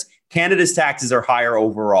 because Canada's taxes are higher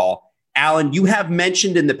overall. Alan, you have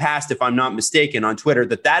mentioned in the past, if I'm not mistaken, on Twitter,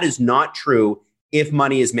 that is not true if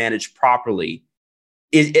money is managed properly.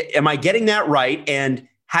 Am I getting that right? And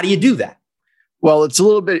how do you do that? Well, it's a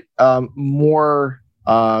little bit more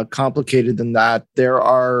complicated than that. There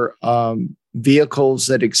are vehicles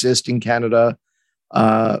that exist in Canada.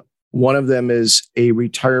 One of them is a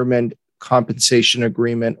retirement compensation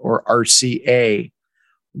agreement, or RCA,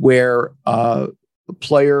 where a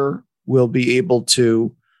player will be able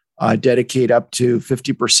to dedicate up to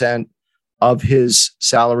 50% of his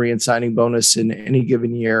salary and signing bonus in any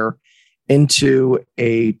given year into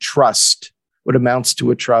a trust, what amounts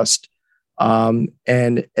to a trust.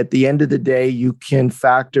 And at the end of the day, you can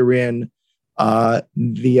factor in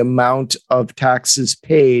the amount of taxes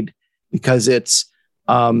paid, because it's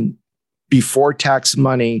before tax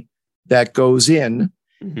money that goes in,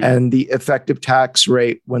 and the effective tax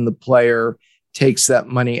rate when the player takes that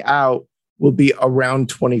money out will be around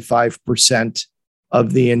 25%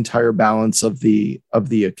 of the entire balance of the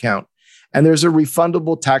account. And there's a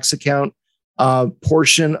refundable tax account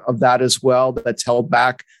portion of that as well that's held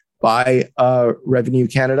back by Revenue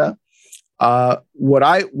Canada.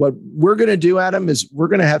 What we're going to do, Adam, is we're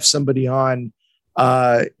going to have somebody on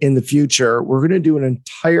in the future. We're going to do an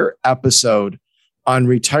entire episode on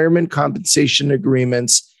retirement compensation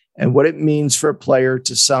agreements and what it means for a player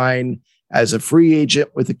to sign as a free agent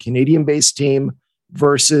with a Canadian-based team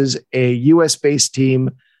versus a US-based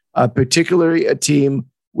team, particularly a team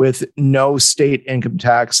with no state income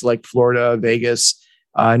tax like Florida, Vegas,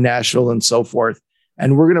 Nashville, and so forth.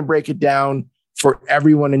 And we're going to break it down for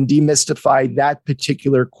everyone and demystify that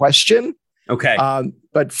particular question. Okay.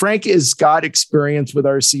 But Frank has got experience with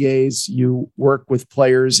RCAs. You work with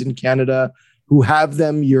players in Canada who have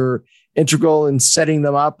them. You're integral in setting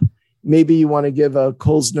them up. Maybe you want to give a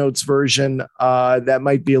Coles Notes version that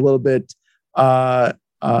might be a little bit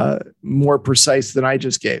more precise than I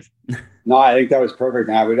just gave. No, I think that was perfect.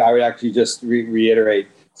 And I would actually just reiterate,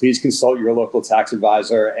 please consult your local tax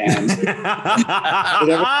advisor. And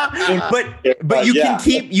but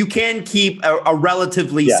you can keep a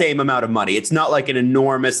relatively same amount of money. It's not like an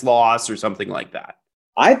enormous loss or something like that.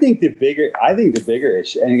 I think the bigger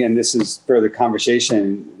issue, and again, this is for the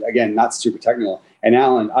conversation, again, not super technical. And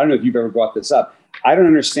Alan, I don't know if you've ever brought this up. I don't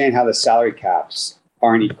understand how the salary caps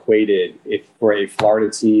aren't equated for a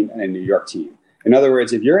Florida team and a New York team. In other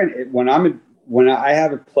words, if you're when I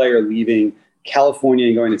have a player leaving California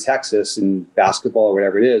and going to Texas in basketball or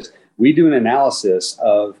whatever it is, we do an analysis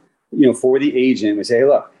of, for the agent, we say, hey,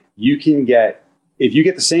 look, if you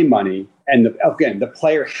get the same money, and the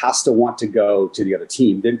player has to want to go to the other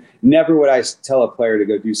team. Then never would I tell a player to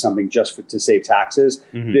go do something just to save taxes.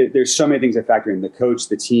 Mm-hmm. There's so many things that factor in: the coach,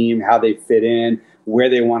 the team, how they fit in, where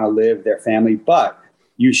they want to live, their family. But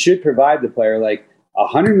you should provide the player, like,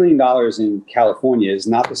 $100 million in California is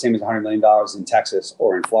not the same as $100 million in Texas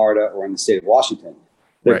or in Florida or in the state of Washington.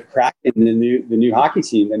 The Kraken, the new hockey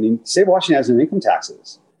team. I mean, the state of Washington has no income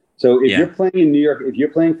taxes. So if you're playing in New York, if you're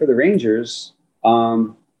playing for the Rangers,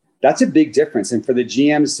 that's a big difference. And for the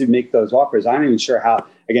GMs to make those offers, I'm not even sure how.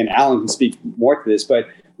 Again, Alan can speak more to this, but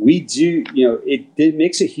we do. It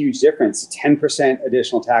makes a huge difference. 10%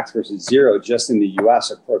 additional tax versus zero just in the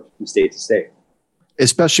U.S. or from state to state.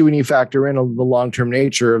 Especially when you factor in the long-term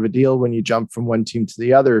nature of a deal when you jump from one team to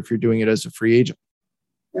the other, if you're doing it as a free agent.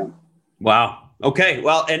 Yeah. Wow. Okay.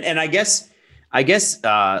 Well, and I guess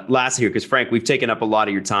last here, because Frank, we've taken up a lot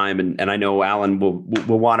of your time, and I know Alan will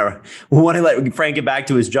want to let Frank get back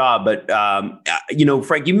to his job. But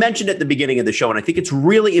Frank, you mentioned at the beginning of the show, and I think it's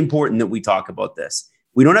really important that we talk about this.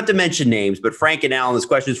 We don't have to mention names, but Frank and Alan, this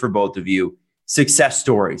question is for both of you. Success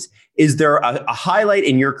stories. Is there a highlight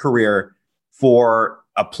in your career for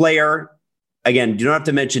a player? Again, you don't have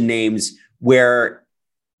to mention names, where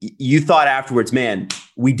you thought afterwards, man,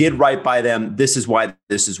 we did right by them. This is why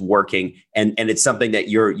this is working. And it's something that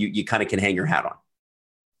you kind of can hang your hat on.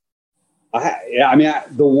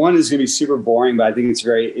 The one is going to be super boring, but I think it's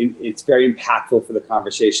very impactful for the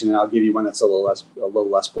conversation. And I'll give you one that's a little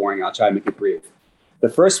less boring. I'll try to make it brief. The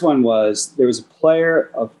first one was, there was a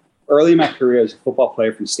player early in my career as a football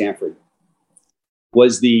player from Stanford,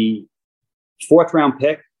 was the 4th round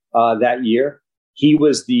pick that year. He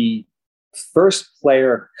was the first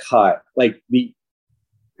player cut, like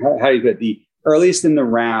how do you put it? The earliest in the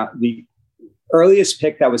round, the earliest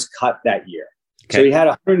pick that was cut that year. Okay. So he had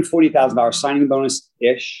 $140,000 signing bonus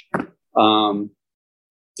ish. Didn't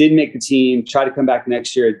make the team. Tried to come back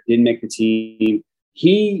next year. Didn't make the team.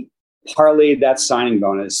 He parlayed that signing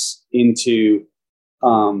bonus into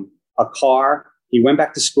a car. He went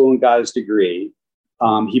back to school and got his degree.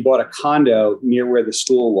 He bought a condo near where the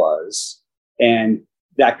school was, and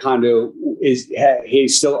that condo he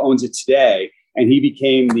still owns it today. And he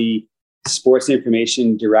became the sports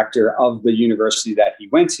information director of the university that he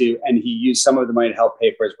went to, and he used some of the money to help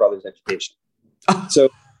pay for his brother's education. So,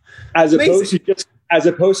 as opposed to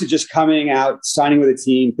just coming out, signing with a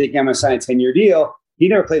team, thinking I'm going to sign a 10-year deal, he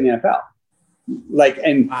never played in the NFL,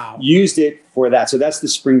 used it for that. So that's the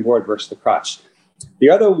springboard versus the crutch. The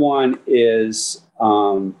other one is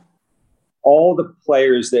all the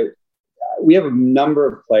players that we have a number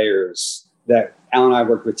of players that Alan and I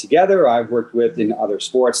worked with together, or I've worked with in other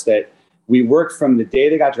sports, that we worked from the day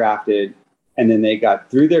they got drafted, and then they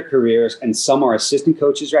got through their careers. And some are assistant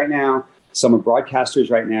coaches right now, some are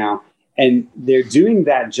broadcasters right now, and they're doing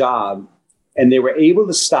that job, and they were able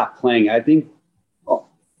to stop playing. I think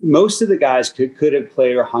most of the guys could have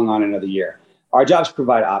played or hung on another year. Our jobs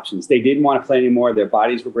provide options. They didn't want to play anymore. Their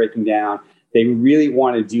bodies were breaking down. They really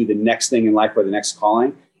want to do the next thing in life or the next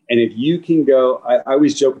calling. And if you can go, I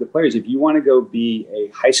always joke with the players, if you want to go be a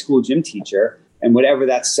high school gym teacher, and whatever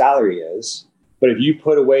that salary is, but if you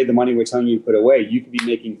put away the money we're telling you to put away, you could be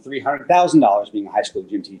making $300,000 being a high school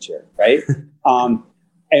gym teacher, right?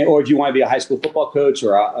 Or if you want to be a high school football coach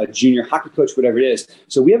or a junior hockey coach, whatever it is.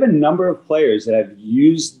 So we have a number of players that have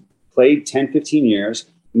played 10, 15 years,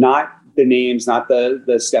 not the names, not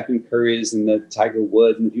the Stephen Currys and the Tiger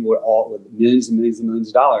Woods and the people with millions and millions and millions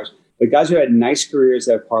of dollars, but guys who had nice careers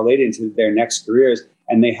that have parlayed into their next careers,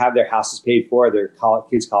 and they have their houses paid for, their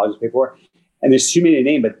kids' colleges paid for. And there's too many to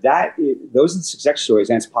name, but those are the success stories,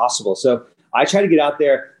 and it's possible. So I try to get out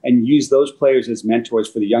there and use those players as mentors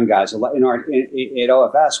for the young guys. At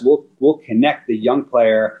OFS, we'll connect the young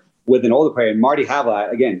player with an older player. And Marty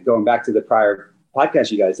Havlat, again, going back to the prior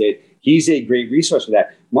podcast you guys did, he's a great resource for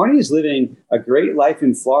that. Marty is living a great life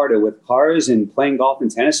in Florida with cars and playing golf and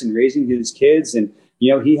tennis and raising his kids. And,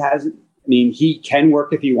 he can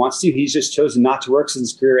work if he wants to. He's just chosen not to work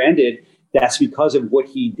since his career ended. That's because of what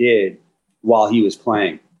he did while he was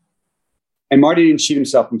playing. And Marty didn't shoot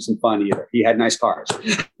himself from some fun either. He had nice cars.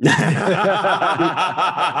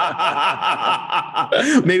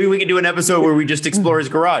 Maybe we can do an episode where we just explore his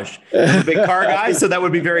garage. I'm a big car guy, so that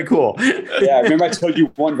would be very cool. Yeah, remember I told you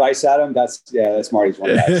one vice, Adam? That's Marty's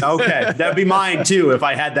one vice. Okay, that'd be mine too if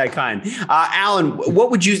I had that kind. Alan,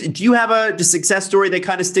 do you have a success story that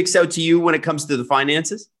kind of sticks out to you when it comes to the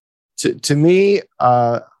finances? To me,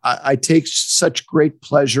 I take such great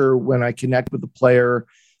pleasure when I connect with a player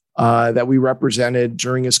that we represented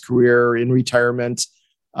during his career in retirement.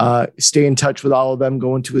 stay in touch with all of them,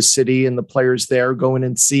 go into a city and the players there, go in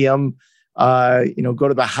and see them, go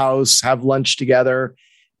to the house, have lunch together,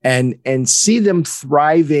 and see them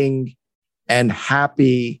thriving and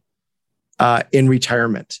happy in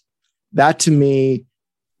retirement. That to me,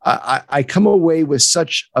 I come away with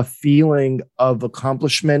such a feeling of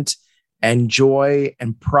accomplishment and joy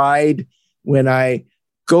and pride when I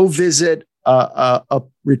go visit a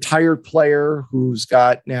retired player who's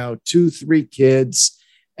got now 2-3 kids.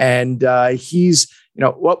 And he's,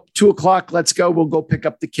 2:00, let's go. We'll go pick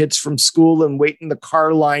up the kids from school and wait in the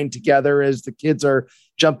car line together as the kids are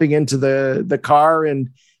jumping into the car and,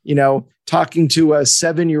 talking to a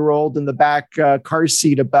 7-year-old in the back car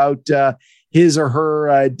seat about his or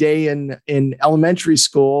her day in elementary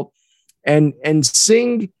school, and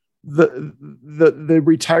seeing the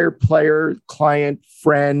retired player, client,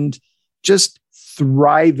 friend just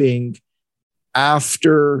thriving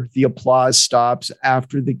after the applause stops,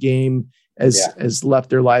 after the game has left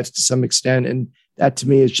their lives to some extent. And that to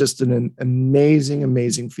me is just an amazing,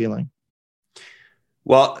 amazing feeling.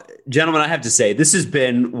 Well, gentlemen, I have to say, this has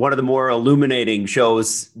been one of the more illuminating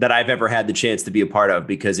shows that I've ever had the chance to be a part of,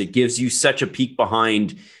 because it gives you such a peek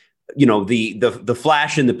behind, the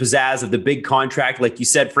flash and the pizzazz of the big contract. Like you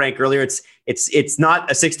said, Frank, earlier, it's not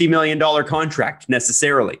a $60 million contract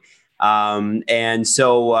necessarily. And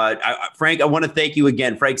so, Frank, I want to thank you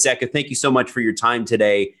again. Frank Zecca, thank you so much for your time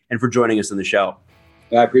today and for joining us on the show.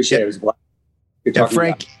 I appreciate it. It was a blast. Good talking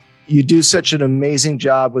Frank, to you. You do such an amazing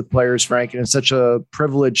job with players, Frank, and it's such a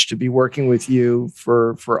privilege to be working with you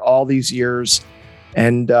for all these years.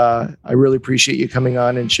 And I really appreciate you coming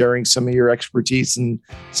on and sharing some of your expertise and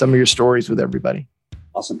some of your stories with everybody.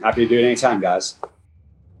 Awesome. Happy to do it anytime, guys.